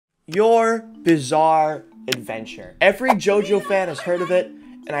Your Bizarre Adventure. Every JoJo fan has heard of it,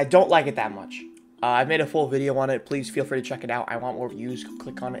 and I don't like it that much. I've made a full video on it. Please feel free to check it out. I want more views.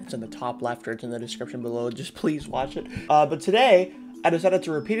 Click on it. It's in the top left or it's in the description below. Just please watch it. But today, I decided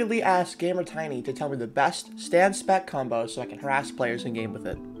to repeatedly ask Gamer Tiny to tell me the best stand spec combo so I can harass players in game with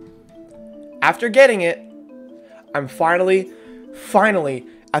it. After getting it, I'm finally,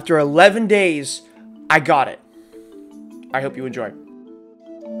 after 11 days, I got it. I hope you enjoy.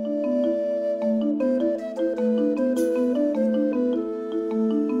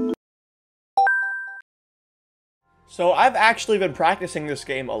 So I've actually been practicing this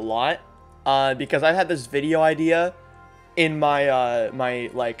game a lot, because I had this video idea in my my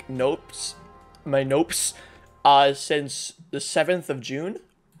notes since the 7th of June,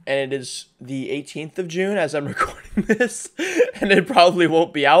 and it is the 18th of June as I'm recording this, and it probably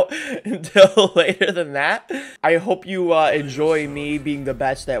won't be out until later than that. I hope you enjoy me being the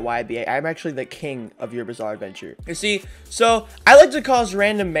best at YBA. I'm actually the king of Your Bizarre Adventure. You see, so I like to cause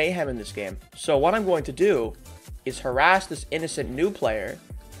random mayhem in this game. So what I'm going to do is harass this innocent new player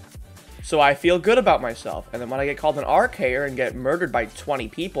so I feel good about myself. And then when I get called an RKer and get murdered by 20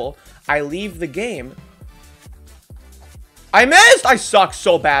 people, I leave the game. I missed! I suck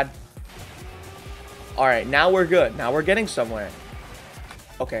so bad. Alright, now we're good. Now we're getting somewhere.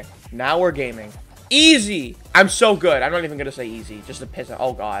 Okay, now we're gaming. Easy! I'm so good. I'm not even gonna say easy. Just to piss off.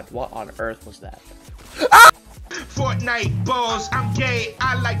 Oh god, what on earth was that? Ah! Fortnite balls, I'm gay,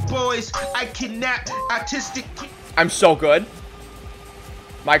 I like boys, I kidnap autistic. I'm so good.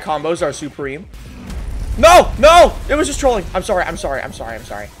 My combos are supreme. No, no, it was just trolling. I'm sorry.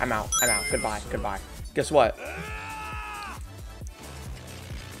 I'm out. Goodbye. Guess what?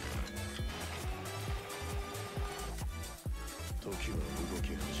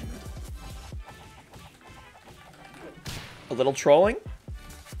 A little trolling.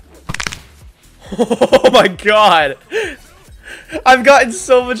 Oh my god. I've gotten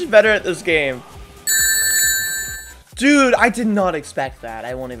so much better at this game. Dude, I did not expect that.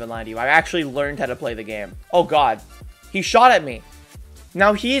 I won't even lie to you. I actually learned how to play the game. Oh god. He shot at me.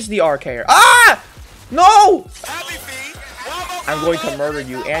 Now he's the RKer. Ah! No! I'm going to murder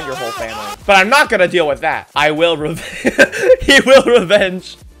you and your whole family. But I'm not gonna deal with that. I will He will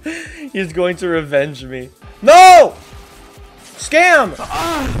revenge. He's going to revenge me. No! Scam!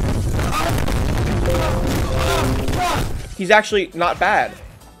 He's actually not bad.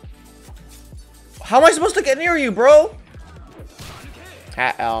 How am I supposed to get near you, bro?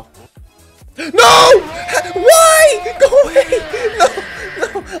 Hat L. No! Why? Go away!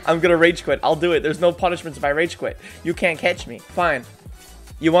 No. I'm gonna rage quit. I'll do it. There's no punishments if I rage quit. You can't catch me. Fine.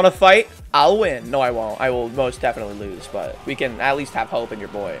 You want to fight? I'll win. No, I won't. I will most definitely lose, but we can at least have hope in your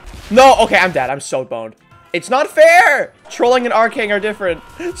boy. No! Okay, I'm dead. I'm so boned. It's not fair! Trolling and RKing are different.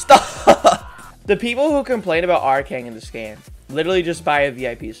 Stop! The people who complain about RKing in this game literally just buy a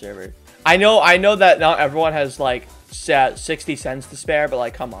VIP server. I know that not everyone has like 60 cents to spare, but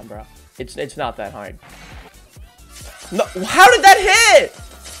like, come on, bro. It's not that hard. No, how did that hit?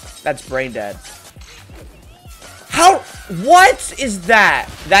 That's brain dead. How? What is that?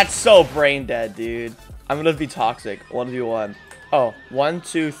 That's so brain dead, dude. I'm gonna be toxic. 1v1. Oh, 1,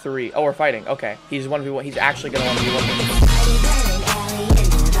 2, 3. Oh, we're fighting. Okay, he's 1v1. He's actually gonna 1v1.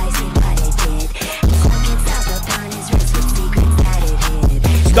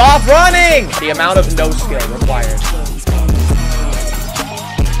 Stop running! The amount of no skill required.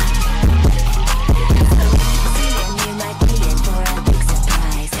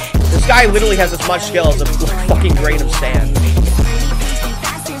 This guy literally has as much skill as a fucking grain of sand.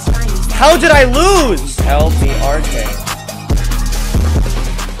 How did I lose? Help me, RK.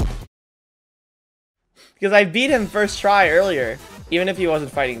 Because I beat him first try earlier, even if he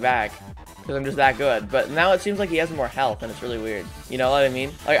wasn't fighting back. Because I'm just that good. But now it seems like he has more health, and it's really weird. You know what I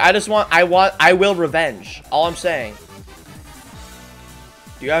mean? Like, I will revenge. All I'm saying.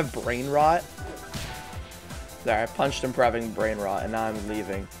 Do you have brain rot? There, I punched him for having brain rot, and now I'm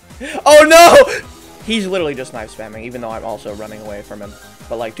leaving. Oh no! He's literally just knife spamming, even though I'm also running away from him.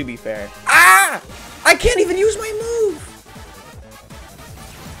 But like, to be fair. Ah! I can't even use my move!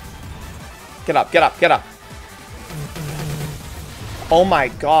 Get up, get up, get up. Oh my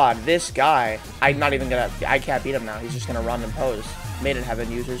god, this guy. I can't beat him now. He's just gonna run and pose. Made in heaven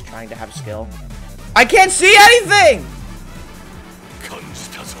users trying to have skill. I can't see anything!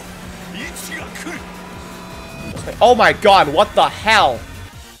 Oh my god, what the hell?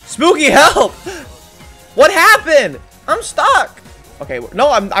 Spooky help! What happened? I'm stuck. Okay,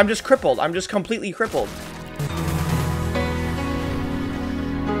 no, I'm just crippled. I'm just completely crippled.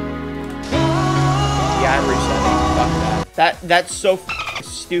 Yeah, I'm resetting. Fuck that. That's so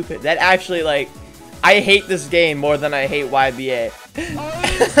stupid. That actually, like, I hate this game more than I hate YBA.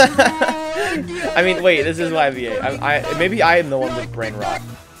 I mean, wait, this is YBA. Maybe I am the one with brain rot.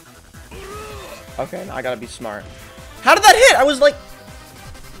 Okay, now I gotta be smart. How did that hit? I was like...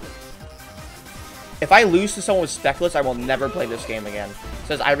 If I lose to someone with speckless, I will never play this game again. It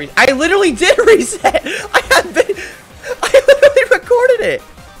says I literally did reset! I literally recorded it!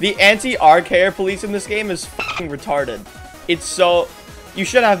 The anti-RKR police in this game is fucking retarded. It's so... You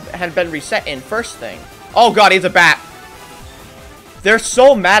should have had been reset in first thing. Oh god, he's a bat. They're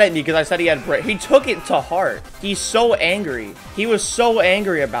so mad at me because I said he had brain. He took it to heart. He's so angry. He was so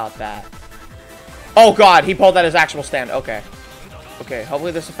angry about that. Oh god, he pulled out his actual stand. Okay. Okay,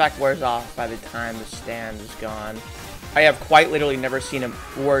 hopefully this effect wears off by the time the stand is gone. I have quite literally never seen a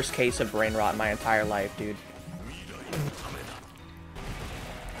worse case of brain rot in my entire life, dude.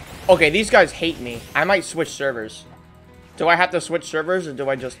 Okay, these guys hate me. I might switch servers. Do I have to switch servers or do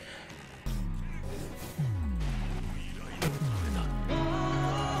I just...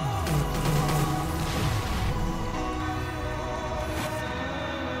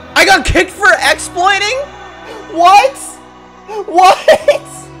 I got kicked for exploiting? What? What?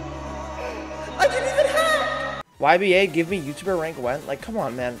 I didn't even hack. YBA, give me YouTuber rank when? Like, come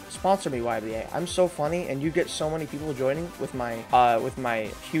on, man. Sponsor me, YBA. I'm so funny, and you get so many people joining with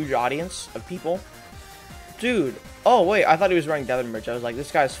my huge audience of people. Dude. Oh, wait. I thought he was wearing Deven merch. I was like,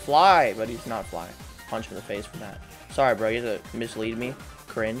 this guy's fly, but he's not fly. Punch him in the face for that. Sorry, bro. You have to mislead me.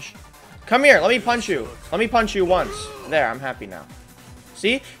 Cringe. Come here. Let me punch you. Let me punch you once. There. I'm happy now.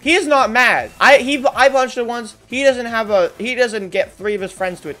 See? He's not mad. I punched him once. He doesn't get 3 of his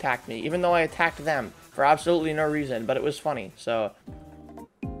friends to attack me, even though I attacked them for absolutely no reason, but it was funny. So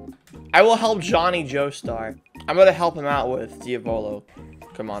I will help Johnny Joestar. I'm gonna help him out with Diavolo.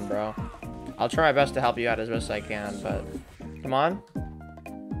 Come on, bro. I'll try my best to help you out as best I can, but come on.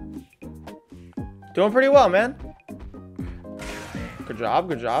 Doing pretty well, man. Good job,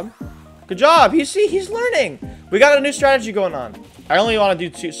 good job. Good job. He's learning. We got a new strategy going on. I only want to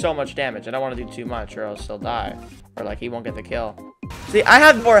do so much damage. I don't want to do too much or else he'll die. Or like he won't get the kill. See, I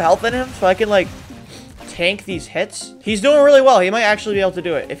have more health than him, so I can like tank these hits. He's doing really well. He might actually be able to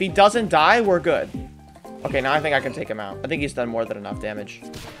do it. If he doesn't die, we're good. Okay, now I think I can take him out. I think he's done more than enough damage.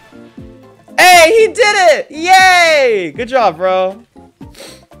 Hey, he did it! Yay! Good job, bro.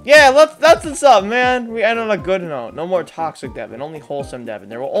 Yeah, that's what's up, man. We end on a good note. No more toxic Deven, only wholesome Deven.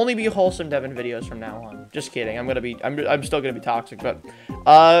 There will only be wholesome Deven videos from now on. Just kidding. I'm still gonna be toxic, but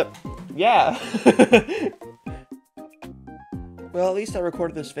yeah. Well, at least I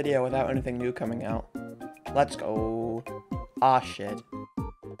recorded this video without anything new coming out. Let's go. Ah, shit.